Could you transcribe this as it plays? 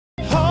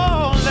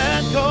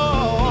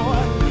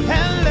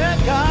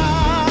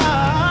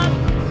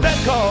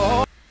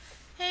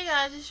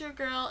guys, it's your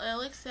girl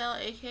LXL,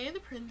 aka the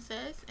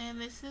Princess, and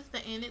this is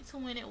the In It to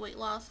Win It weight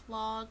loss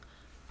vlog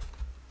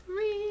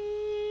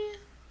 3.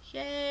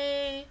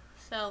 Yay!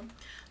 So,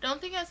 don't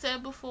think I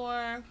said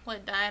before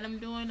what diet I'm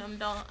doing.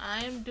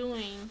 I am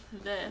doing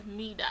the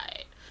me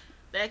diet.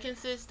 That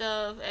consists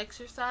of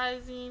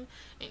exercising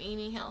and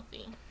eating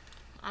healthy.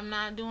 I'm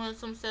not doing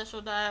some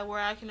special diet where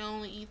I can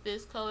only eat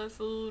this color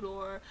food,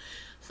 or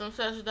some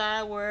special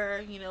diet where,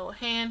 a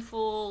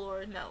handful,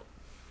 or no.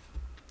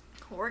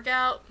 Work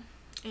out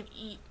and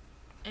eat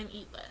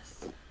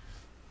less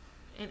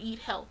and eat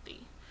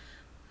healthy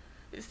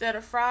instead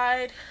of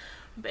fried,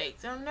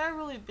 baked. I've never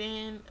really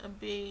been a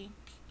big,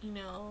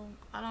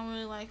 I don't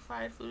really like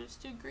fried food. It's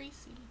too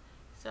greasy.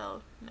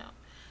 So no,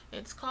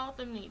 it's called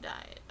the meat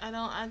diet.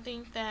 I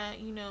think that,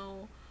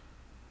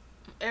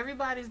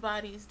 everybody's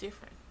body is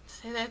different.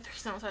 Say that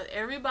 3 times.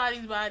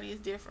 Everybody's body is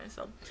different.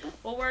 So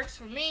what works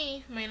for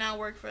me may not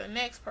work for the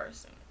next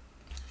person.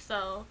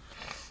 So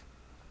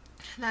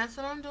that's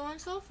what I'm doing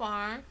so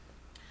far.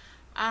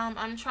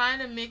 I'm trying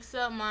to mix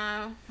up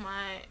my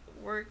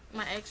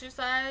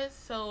exercise,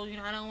 so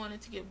I don't want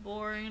it to get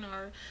boring,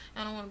 or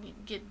I don't want to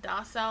get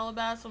docile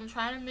about it. So I'm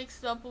trying to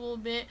mix it up a little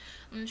bit.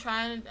 I'm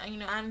trying to,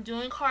 I'm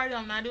doing cardio.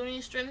 I'm not doing any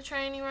strength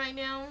training right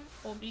now,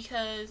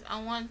 because I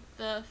want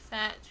the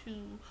fat to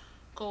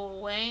go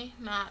away,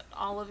 not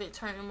all of it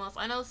turn to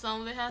muscle. I know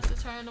some of it has to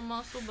turn to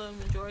muscle, but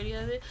the majority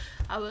of it,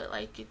 I would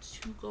like it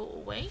to go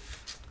away.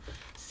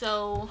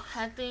 So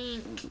I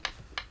think,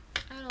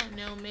 I don't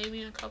know,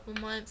 maybe in a couple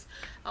months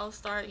I'll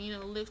start,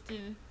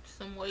 lifting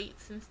some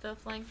weights and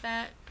stuff like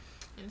that,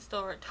 and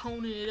start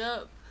toning it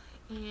up.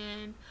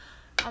 And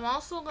I'm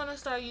also gonna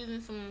start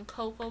using some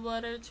cocoa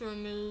butter to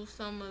remove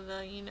some of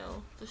the,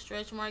 the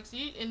stretch marks.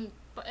 And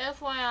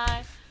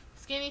FYI,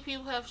 skinny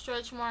people have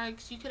stretch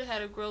marks. You could have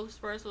had a growth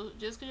spurt, so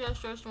just because you have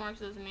stretch marks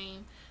doesn't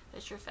mean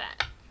that you're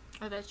fat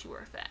or that you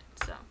were fat.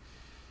 So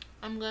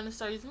I'm going to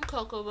start using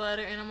cocoa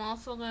butter, and I'm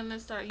also going to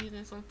start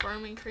using some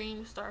firming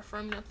cream to start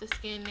firming up the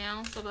skin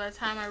now. So by the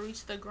time I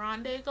reach the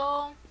grande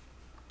goal,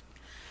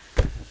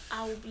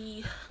 I will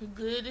be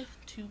good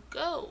to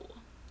go.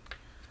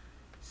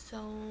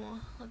 So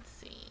let's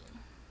see.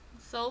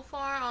 So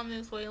far on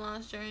this weight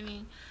loss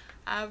journey,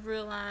 I've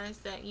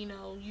realized that,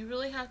 you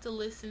really have to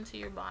listen to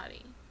your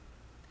body.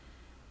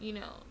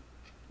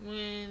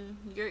 When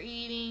you're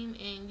eating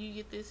and you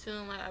get this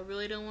feeling like I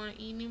really don't want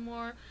to eat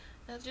anymore,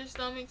 that's your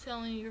stomach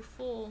telling you you're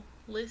full.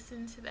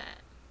 Listen to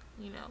that,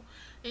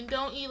 and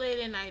don't eat late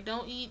at night.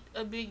 Don't eat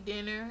a big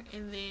dinner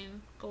and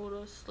then go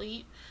to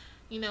sleep.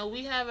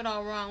 We have it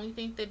all wrong. We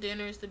think that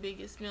dinner is the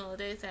biggest meal of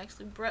the day. It's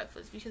actually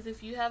breakfast, because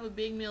if you have a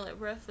big meal at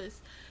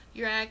breakfast,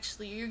 you're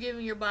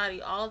giving your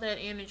body all that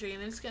energy,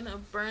 and it's going to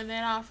burn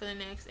that off for the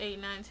next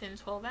 8, 9, 10,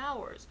 12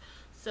 hours.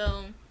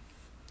 So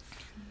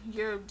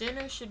your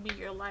dinner should be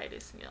your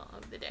lightest meal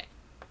of the day.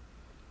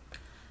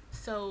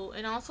 So,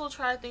 and also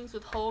try things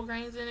with whole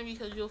grains in it,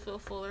 because you'll feel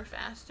fuller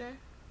faster.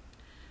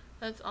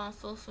 That's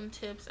also some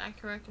tips I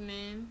can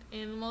recommend.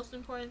 And the most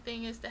important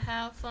thing is to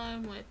have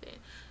fun with it.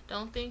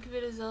 Don't think of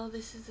it as, oh,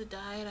 this is a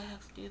diet, I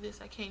have to do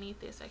this, I can't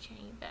eat this, I can't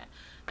eat that.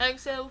 Like I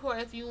said before,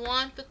 if you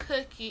want the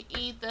cookie,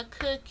 eat the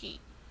cookie.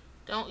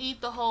 Don't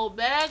eat the whole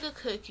bag of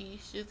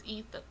cookies. Just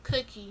eat the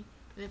cookie,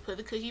 and then put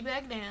the cookie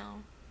back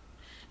down,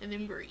 and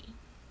then breathe.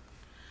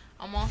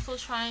 I'm also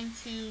trying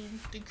to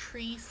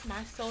decrease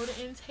my soda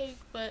intake,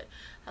 but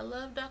I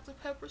love Dr.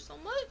 Pepper so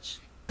much.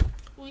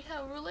 We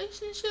have a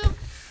relationship.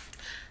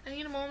 I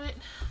need a moment.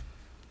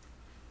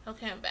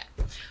 Okay, I'm back.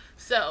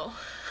 So,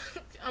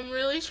 I'm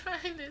really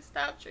trying to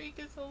stop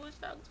drinking so much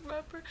Dr.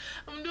 Pepper.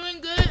 I'm doing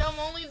good. I'm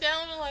only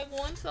down to like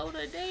 1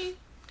 soda a day.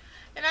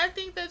 And I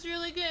think that's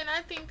really good. And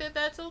I think that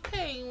that's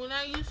okay. When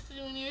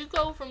you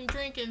go from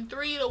drinking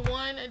 3 to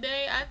 1 a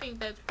day, I think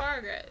that's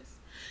progress.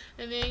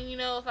 And then,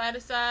 if I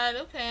decide,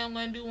 okay, I'm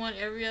going to do one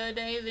every other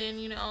day,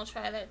 then, I'll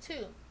try that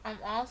too. I'm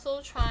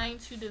also trying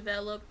to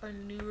develop a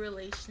new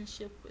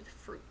relationship with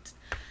fruit.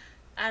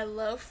 I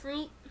love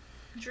fruit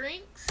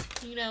drinks,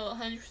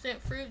 100%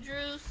 fruit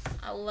juice.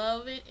 I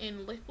love it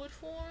in liquid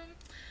form,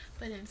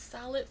 but in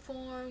solid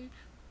form,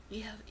 we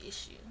have an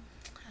issue.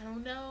 I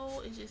don't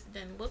know, it just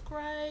doesn't look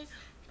right,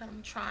 but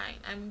I'm trying.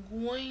 I'm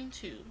going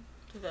to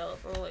develop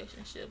a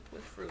relationship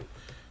with fruit.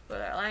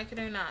 Whether I like it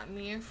or not,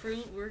 me and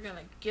fruit, we're going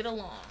to get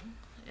along.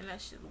 And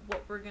that's just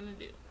what we're going to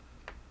do.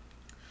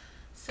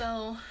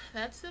 So,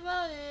 that's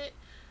about it.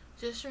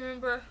 Just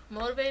remember,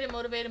 motivated.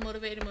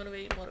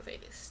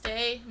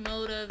 Stay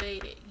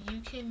motivated. You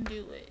can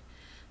do it.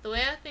 The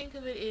way I think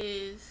of it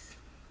is,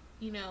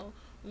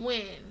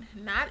 when,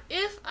 not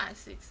if I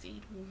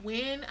succeed,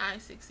 when I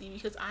succeed,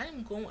 because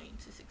I'm going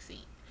to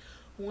succeed.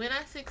 When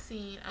I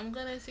succeed, I'm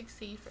going to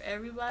succeed for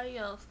everybody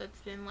else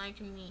that's been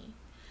like me,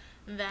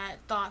 that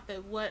thought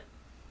that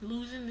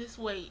losing this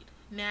weight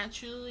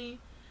naturally,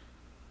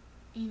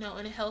 in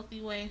a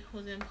healthy way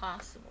was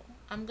impossible.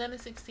 I'm going to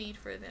succeed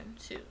for them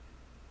too.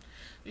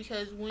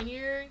 Because when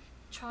you're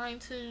trying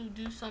to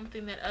do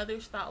something that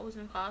others thought was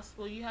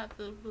impossible, you have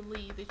to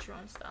believe that you're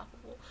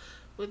unstoppable.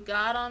 with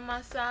God on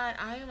my side,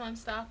 I am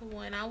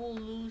unstoppable and I will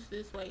lose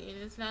this weight.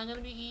 And it's not going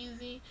to be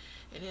easy,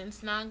 and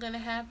it's not going to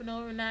happen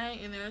overnight.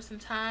 And there are some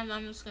times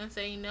I'm just going to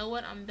say, you know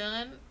what, I'm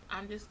done.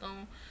 I'm going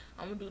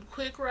to do the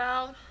quick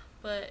route,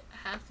 but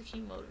I have to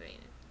keep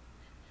motivated.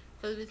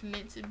 Because if it's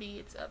meant to be,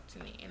 it's up to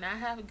me.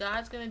 And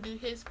God's going to do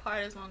his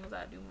part as long as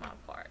I do my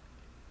part.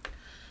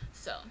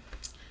 So,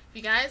 if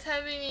you guys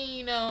have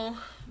any,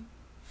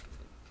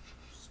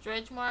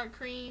 stretch mark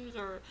creams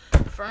or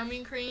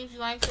firming creams you'd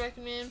like to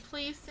recommend,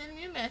 please send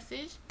me a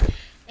message.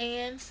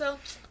 And so,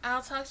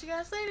 I'll talk to you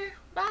guys later.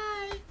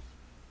 Bye!